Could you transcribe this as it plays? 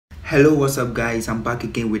Hello, what's up guys? I'm back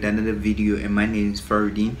again with another video and my name is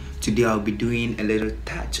Faridin. Today I'll be doing a little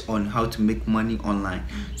touch on how to make money online.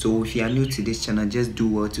 So if you are new to this channel, just do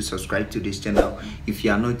well to subscribe to this channel. If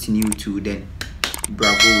you are not new to, then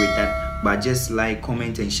bravo with that, but just like,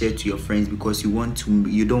 comment and share to your friends because you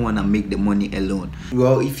don't want to make the money alone.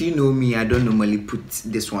 Well, if you know me, I don't normally put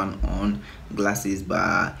this one on glasses,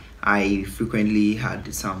 but I frequently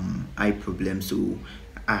had some eye problems, so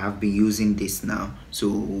I have been using this now.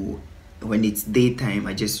 So when it's daytime,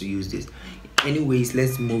 I just use this. Anyways,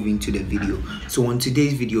 let's move into the video. So on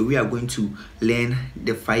today's video, we are going to learn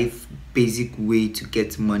the 5 basic way to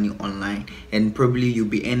get money online, and probably you'll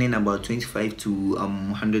be earning about $25 to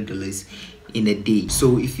 $100 in a day.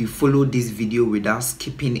 So if you follow this video without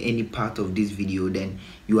skipping any part of this video, then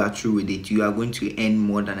you are through with it. You are going to earn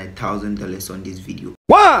more than $1,000 on this video.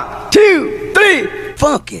 1, 2, 3,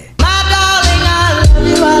 fuck it.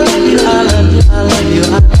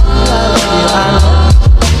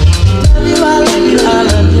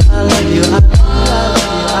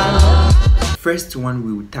 First one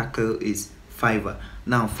we will tackle is Fiverr.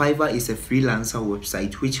 Now Fiverr is a freelancer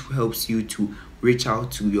website which helps you to reach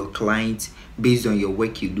out to your clients based on your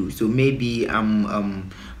work you do. So maybe I'm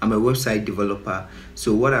a website developer,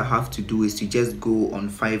 so what I have to do is to just go on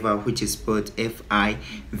Fiverr, which is spelled Fiverr.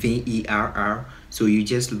 So you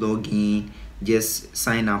just log in, just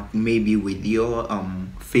sign up maybe with your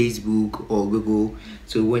Facebook or Google.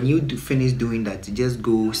 So when you finish doing that, just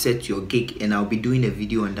go set your gig, and I'll be doing a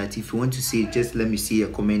video on that. If you want to see it, just let me see a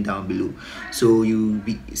comment down below. So you'll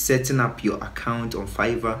be setting up your account on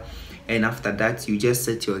Fiverr, and after that you just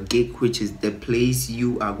set your gig, which is the place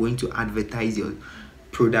you are going to advertise your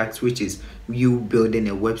products, which is you building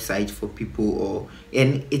a website for people,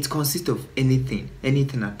 and it consists of anything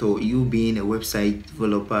at all. You being a website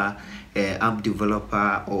developer, app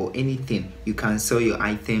developer, or anything, you can sell your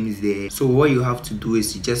items there. So what you have to do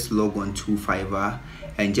is you just log on to Fiverr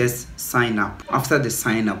and just sign up. After the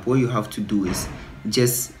sign up, what you have to do is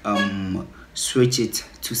just switch it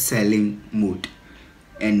to selling mode,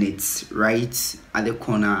 and it's right at the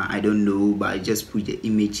corner. I don't know, but I just put the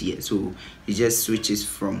image here. So it just switches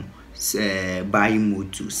from buying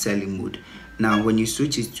mode to selling mode. Now when you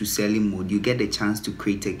switch it to selling mode, you get a chance to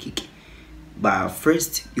create a gig, but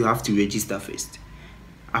first you have to register first.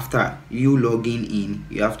 After you logging in,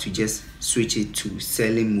 you have to just switch it to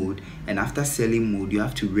selling mode, and after selling mode, you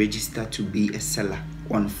have to register to be a seller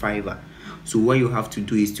on Fiverr. So what you have to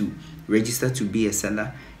do is to register to be a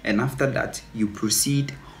seller, and after that you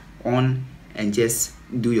proceed on and just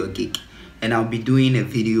do your gig. And I'll be doing a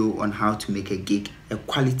video on how to make a gig, a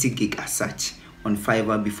quality gig as such, on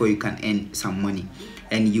Fiverr before you can earn some money.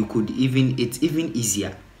 And you could it's even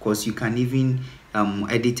easier because you can even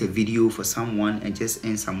edit a video for someone and just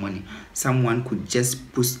earn some money. Someone could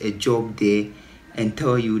just post a job there and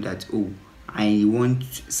tell you that, oh, I want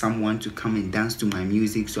someone to come and dance to my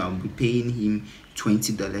music, so I'll be paying him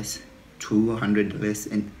 $20 to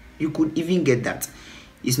 $100, and you could even get that.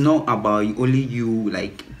 It's not about only you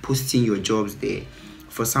like posting your jobs there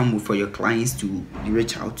for your clients to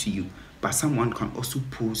reach out to you, but someone can also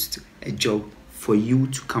post a job for you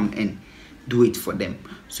to come and do it for them.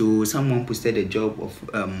 So someone posted a job of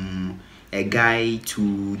a guy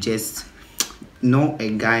to just, not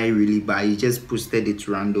a guy really, but he just posted it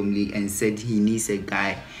randomly and said he needs a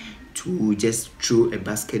guy to just throw a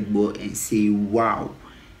basketball and say, wow,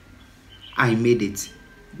 I made it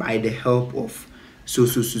by the help of so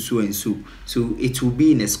and so. So it will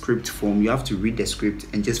be in a script form. You have to read the script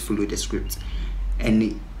and just follow the script,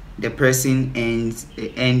 and the person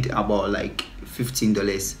earned about like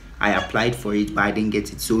 $15. I applied for it, but I didn't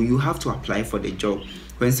get it. So you have to apply for the job.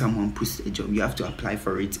 When someone posts a job, you have to apply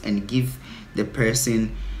for it and give the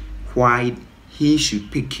person why he should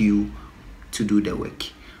pick you to do the work.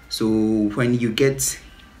 So when you get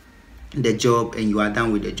the job and you are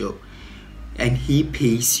done with the job and he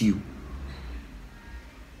pays you,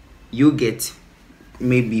 you get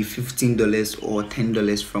maybe $15 or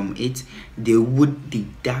 $10 from it. They would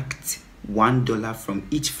deduct $1 from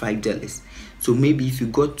each $5. So maybe if you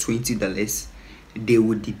got $20, they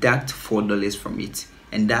would deduct $4 from it,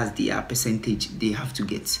 and that's the percentage they have to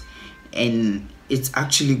get. And it's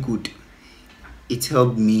actually good. It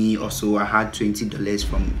helped me also. I had $20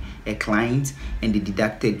 from a client and they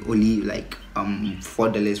deducted only like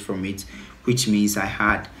 $4 from it, which means I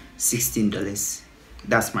had $16.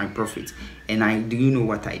 That's my profit. And do you know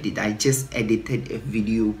what I did? I just edited a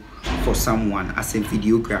video for someone as a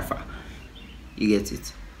videographer. You get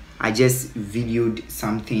it? I just videoed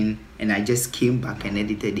something and I just came back and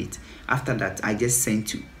edited it. After that, I just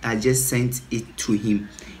sent it to him,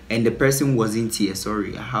 and the person wasn't here.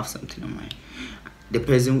 Sorry, I have something on mind. The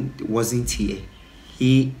person wasn't here.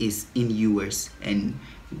 He is in US, and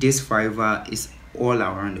this Fiverr is all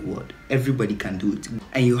around the world. Everybody can do it,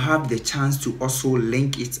 and you have the chance to also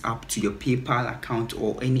link it up to your PayPal account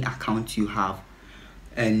or any account you have.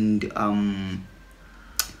 And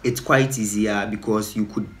it's quite easier because you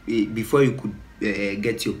could before you could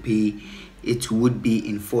get your pay, it would be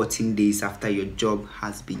in 14 days after your job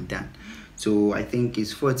has been done. So I think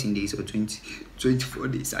it's 14 days or 24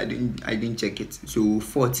 days. I didn't check it. So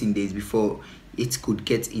 14 days before it could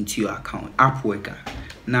get into your account. Upworker.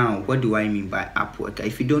 Now, what do I mean by Upworker?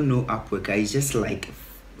 If you don't know Upworker, it's just like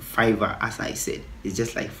Fiverr. As I said, it's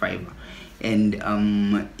just like Fiverr, and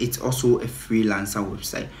it's also a freelancer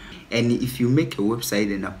website. And if you make a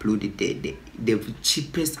website and upload it there, the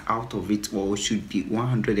cheapest out of it all should be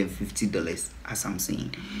 $150, as I'm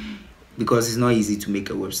saying, because it's not easy to make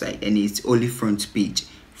a website, and it's only front page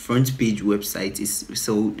website is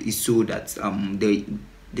so that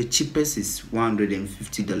the cheapest is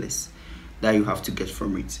 $150 that you have to get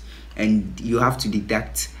from it, and you have to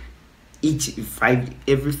deduct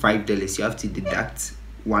every $5 you have to deduct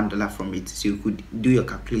 $1 from it, so you could do your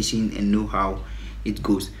calculation and know how it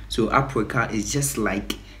goes. So Upworker is just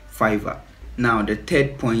like Fiverr. Now the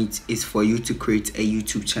third point is for you to create a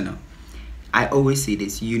YouTube channel. I always say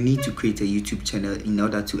this: you need to create a YouTube channel in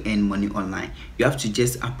order to earn money online. You have to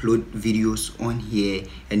just upload videos on here,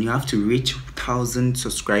 and you have to reach 1,000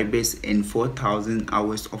 subscribers and 4,000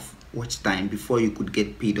 hours of watch time before you could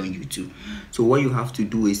get paid on YouTube. So what you have to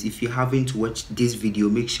do is, if you haven't watched this video,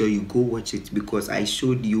 make sure you go watch it, because I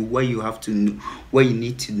showed you what you have to know, what you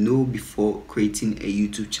need to know before creating a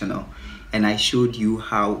YouTube channel, and I showed you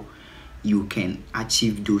how you can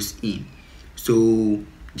achieve those in. So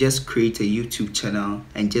just create a YouTube channel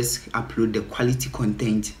and just upload the quality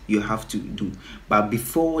content you have to do. But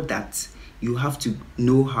before that, you have to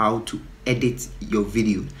know how to edit your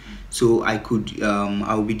video. So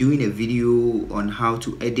I'll be doing a video on how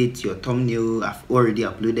to edit your thumbnail. I've already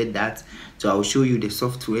uploaded that, so I'll show you the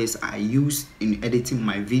softwares I use in editing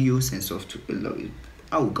my videos and software.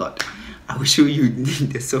 Oh god, I will show you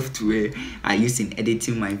the software I use in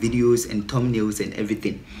editing my videos and thumbnails and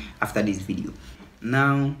everything after this video.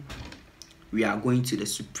 Now we are going to the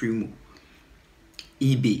Supremo,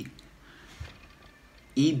 eBay,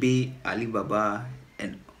 Alibaba,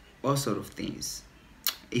 and all sort of things.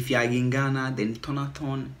 If you are in Ghana, then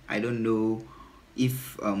Tonaton. I don't know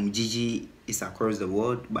if Gigi is across the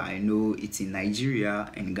world, but I know it's in Nigeria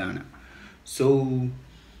and Ghana. So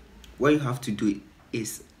what you have to do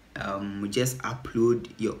is just upload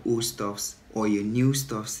your old stuffs or your new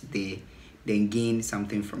stuffs there, then gain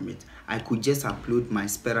something from it. I could just upload my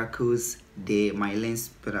spectacles there, my lens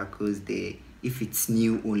spectacles there, if it's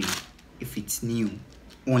new only. If it's new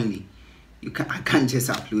only, I can't just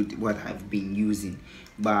upload what I've been using.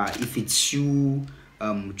 But if it's shoe,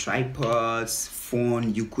 tripods,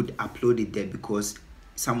 phone, you could upload it there, because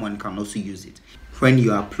someone can also use it. When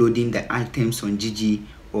you're uploading the items on Gigi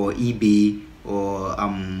or eBay or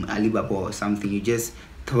Alibaba or something, you just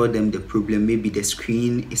tell them the problem. Maybe the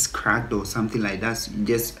screen is cracked or something like that. So you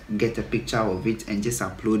just get a picture of it and just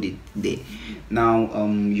upload it there. Now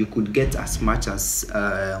you could get as much as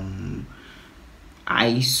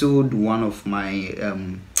I sold one of my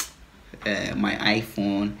my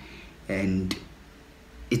iPhone, and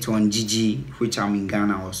it's on Gigi, which I'm in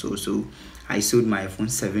Ghana also. So I sold my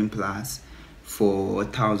iPhone 7 Plus for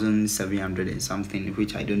 1,700 and something,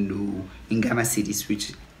 which I don't know in Ghana cities,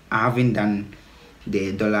 which I haven't done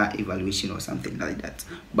the dollar evaluation or something like that,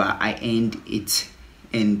 but I earned it,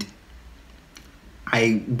 and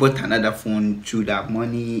I bought another phone through that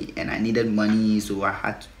money, and I needed money, so I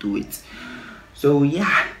had to do it. So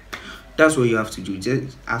yeah, that's what you have to do.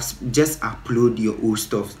 Just upload your old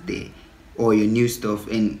stuff there or your new stuff,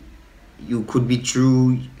 and you could be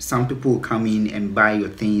true. Some people will come in and buy your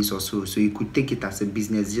things also, so you could take it as a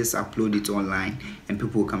business. Just upload it online and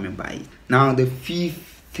people will come and buy it. Now the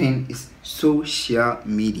fifth thing is social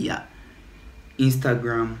media: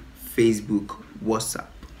 Instagram, Facebook, WhatsApp.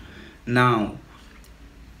 Now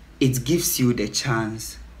it gives you the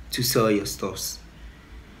chance to sell your stuffs.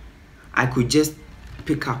 I could just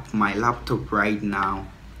pick up my laptop right now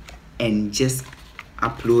and just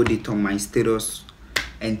upload it on my status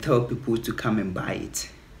and tell people to come and buy it.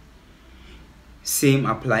 Same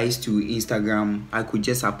applies to Instagram. I could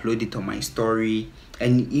just upload it on my story,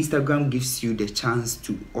 and Instagram gives you the chance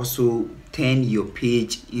to also turn your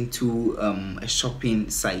page into a shopping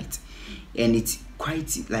site, and it's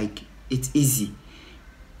quite like, it's easy.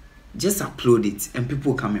 Just upload it and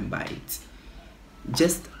people come and buy it.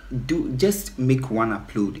 Just just make one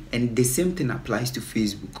upload. And the same thing applies to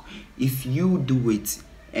Facebook. If you do it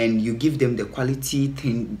and you give them the quality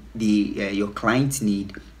thing your clients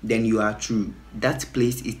need, then you are true. That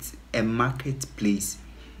place is a marketplace.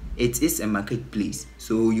 It is a marketplace,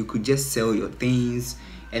 so you could just sell your things,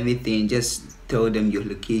 anything. Just tell them your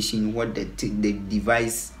location, what the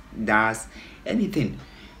device does, anything.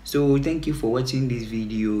 So thank you for watching this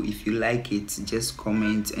video. If you like it, just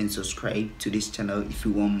comment and subscribe to this channel if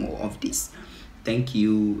you want more of this. Thank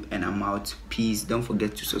you, and I'm out. Peace. Don't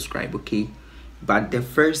forget to subscribe, okay? But the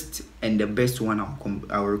first and the best one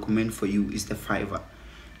I'll recommend for you is the Fiverr.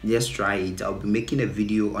 Just try it. I'll be making a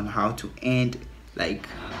video on how to earn like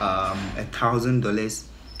 $1,000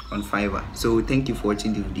 on Fiverr. So thank you for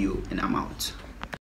watching the video, and I'm out.